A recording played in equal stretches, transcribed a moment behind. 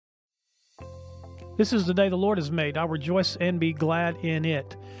This is the day the Lord has made. I'll rejoice and be glad in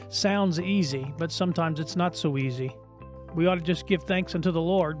it. Sounds easy, but sometimes it's not so easy. We ought to just give thanks unto the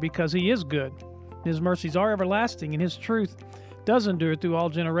Lord because He is good. His mercies are everlasting, and His truth does endure through all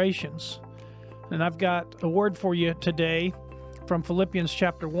generations. And I've got a word for you today from Philippians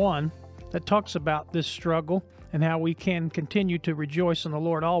chapter 1 that talks about this struggle and how we can continue to rejoice in the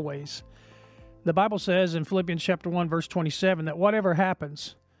Lord always. The Bible says in Philippians chapter 1, verse 27, that whatever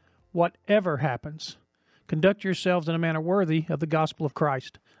happens, conduct yourselves in a manner worthy of the gospel of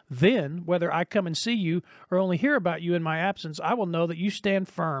Christ. Then, whether I come and see you or only hear about you in my absence, I will know that you stand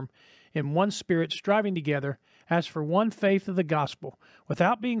firm in one spirit, striving together as for one faith of the gospel,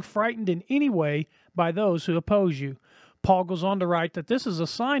 without being frightened in any way by those who oppose you. Paul goes on to write that this is a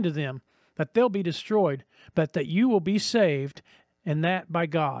sign to them that they'll be destroyed, but that you will be saved, and that by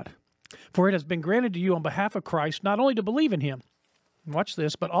God. For it has been granted to you on behalf of Christ not only to believe in Him, watch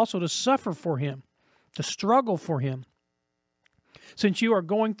this, but also to suffer for Him, to struggle for Him. Since you are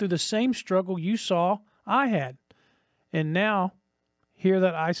going through the same struggle you saw I had, and now hear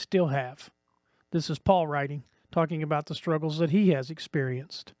that I still have. This is Paul writing, talking about the struggles that he has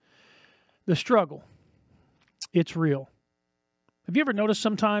experienced. The struggle, it's real. Have you ever noticed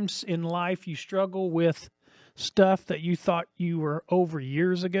sometimes in life you struggle with stuff that you thought you were over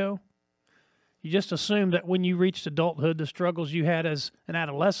years ago? You just assumed that when you reached adulthood, the struggles you had as an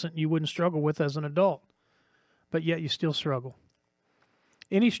adolescent, you wouldn't struggle with as an adult. But yet you still struggle.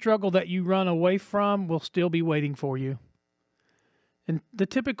 Any struggle that you run away from will still be waiting for you. And the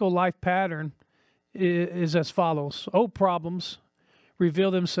typical life pattern is as follows. Old problems reveal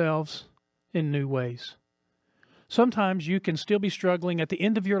themselves in new ways. Sometimes you can still be struggling at the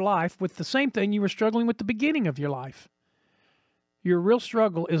end of your life with the same thing you were struggling with the beginning of your life. Your real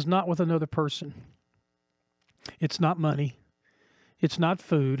struggle is not with another person. It's not money. It's not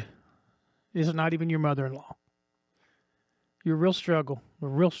food. It's not even your mother-in-law. Your real struggle,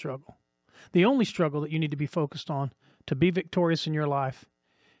 the only struggle that you need to be focused on to be victorious in your life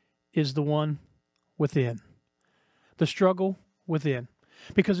is the one within. The struggle within.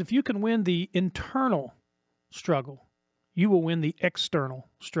 Because if you can win the internal struggle, you will win the external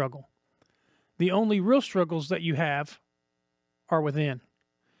struggle. The only real struggles that you have are within.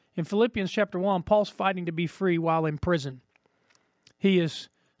 In Philippians chapter 1, Paul's fighting to be free while in prison. He is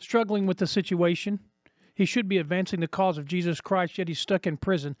struggling with the situation. He should be advancing the cause of Jesus Christ, yet he's stuck in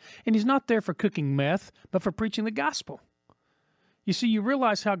prison. And he's not there for cooking meth, but for preaching the gospel. You see, you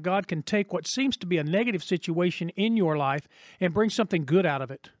realize how God can take what seems to be a negative situation in your life and bring something good out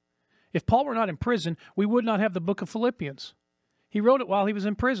of it. If Paul were not in prison, we would not have the book of Philippians. He wrote it while he was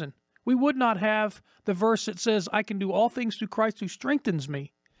in prison. We would not have the verse that says, I can do all things through Christ who strengthens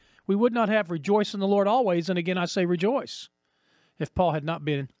me. We would not have rejoice in the Lord always, and again I say rejoice, if Paul had not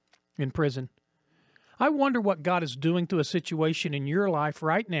been in prison. I wonder what God is doing to a situation in your life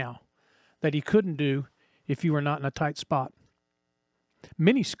right now that He couldn't do if you were not in a tight spot.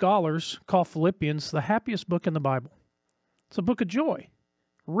 Many scholars call Philippians the happiest book in the Bible. It's a book of joy,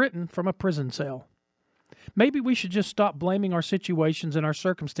 written from a prison cell. Maybe we should just stop blaming our situations and our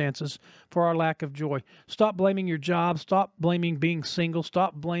circumstances for our lack of joy. Stop blaming your job. Stop blaming being single.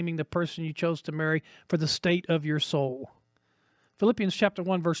 Stop blaming the person you chose to marry for the state of your soul. Philippians chapter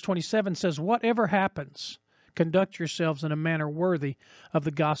 1, verse 27 says, whatever happens, conduct yourselves in a manner worthy of the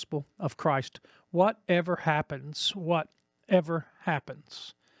gospel of Christ. Whatever happens.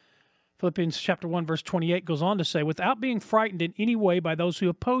 Philippians chapter 1, verse 28 goes on to say, without being frightened in any way by those who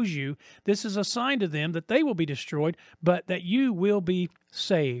oppose you, this is a sign to them that they will be destroyed, but that you will be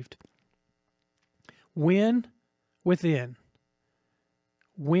saved. Win within.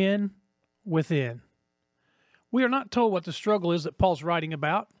 Win within. We are not told what the struggle is that Paul's writing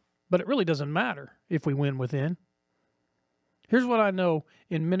about, but it really doesn't matter if we win within. Here's what I know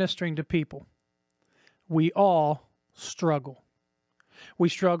in ministering to people. We all struggle. We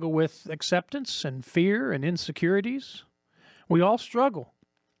struggle with acceptance and fear and insecurities. We all struggle.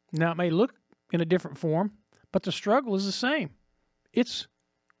 Now, it may look in a different form, but the struggle is the same. It's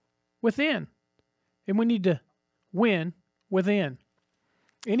within. And we need to win within.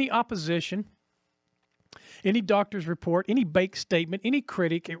 Any opposition, any doctor's report, any baked statement, any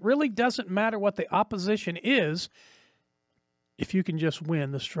critic, it really doesn't matter what the opposition is if you can just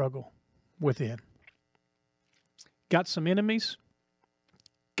win the struggle within. Got some enemies?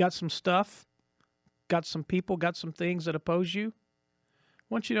 Got some stuff, got some people, got some things that oppose you? I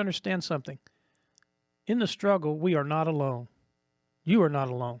want you to understand something. In the struggle, we are not alone. You are not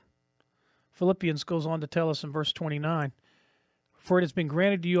alone. Philippians goes on to tell us in verse 29, for it has been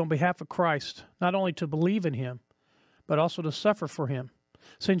granted to you on behalf of Christ, not only to believe in Him, but also to suffer for Him,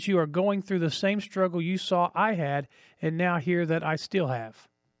 since you are going through the same struggle you saw I had and now hear that I still have.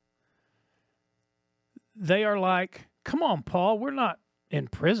 They are like, come on, Paul, we're not in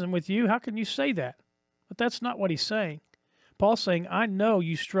prison with you. How can you say that? But that's not what he's saying. Paul's saying, I know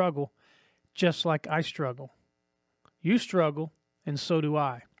you struggle just like I struggle. You struggle, and so do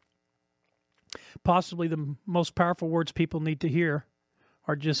I. Possibly the most powerful words people need to hear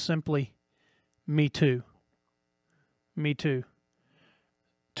are just simply, me too. Me too.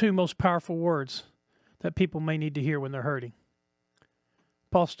 Two most powerful words that people may need to hear when they're hurting.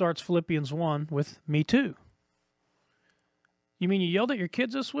 Paul starts Philippians 1 with, me too. You mean you yelled at your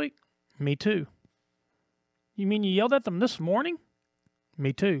kids this week? Me too. You mean you yelled at them this morning?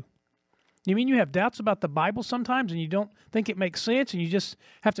 Me too. You mean you have doubts about the Bible sometimes and you don't think it makes sense and you just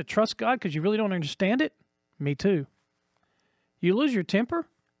have to trust God because you really don't understand it? Me too. You lose your temper?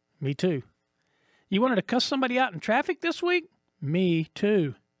 Me too. You wanted to cuss somebody out in traffic this week? Me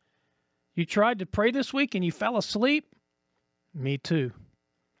too. You tried to pray this week and you fell asleep? Me too.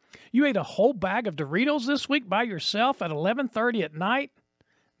 You ate a whole bag of Doritos this week by yourself at 11:30 at night?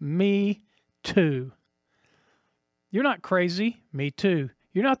 Me too. You're not crazy? Me too.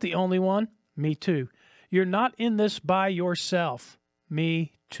 You're not the only one? Me too. You're not in this by yourself?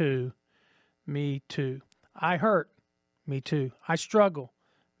 Me too. Me too. I hurt? Me too. I struggle?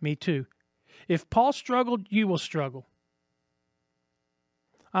 Me too. If Paul struggled, you will struggle.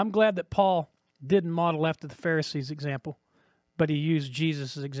 I'm glad that Paul didn't model after the Pharisees' example, but he used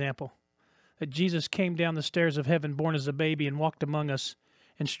Jesus' example. That Jesus came down the stairs of heaven born as a baby and walked among us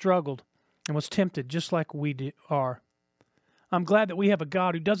and struggled and was tempted just like we are. I'm glad that we have a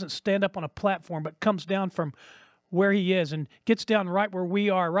God who doesn't stand up on a platform but comes down from where he is and gets down right where we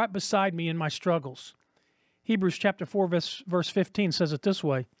are, right beside me in my struggles. Hebrews chapter 4 verse 15 says it this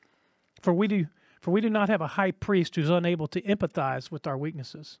way, For we do not have a high priest who's unable to empathize with our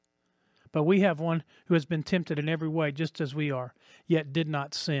weaknesses, but we have one who has been tempted in every way just as we are, yet did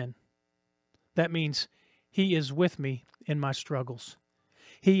not sin. That means he is with me in my struggles.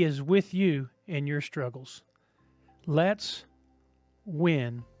 He is with you in your struggles. Let's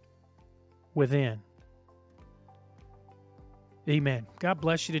win within. Amen. God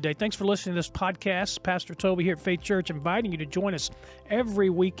bless you today. Thanks for listening to this podcast. Pastor Toby here at Faith Church, inviting you to join us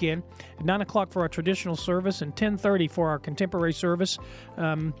every weekend at 9 o'clock for our traditional service and 10:30 for our contemporary service.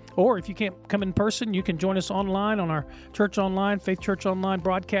 Or if you can't come in person, you can join us online on our Church Online, Faith Church Online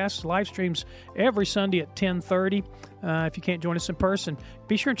broadcasts, live streams every Sunday at 10:30. If you can't join us in person,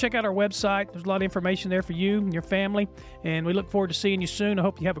 be sure and check out our website. There's a lot of information there for you and your family, and we look forward to seeing you soon. I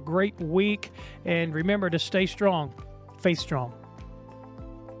hope you have a great week, and remember to stay strong. Faith strong.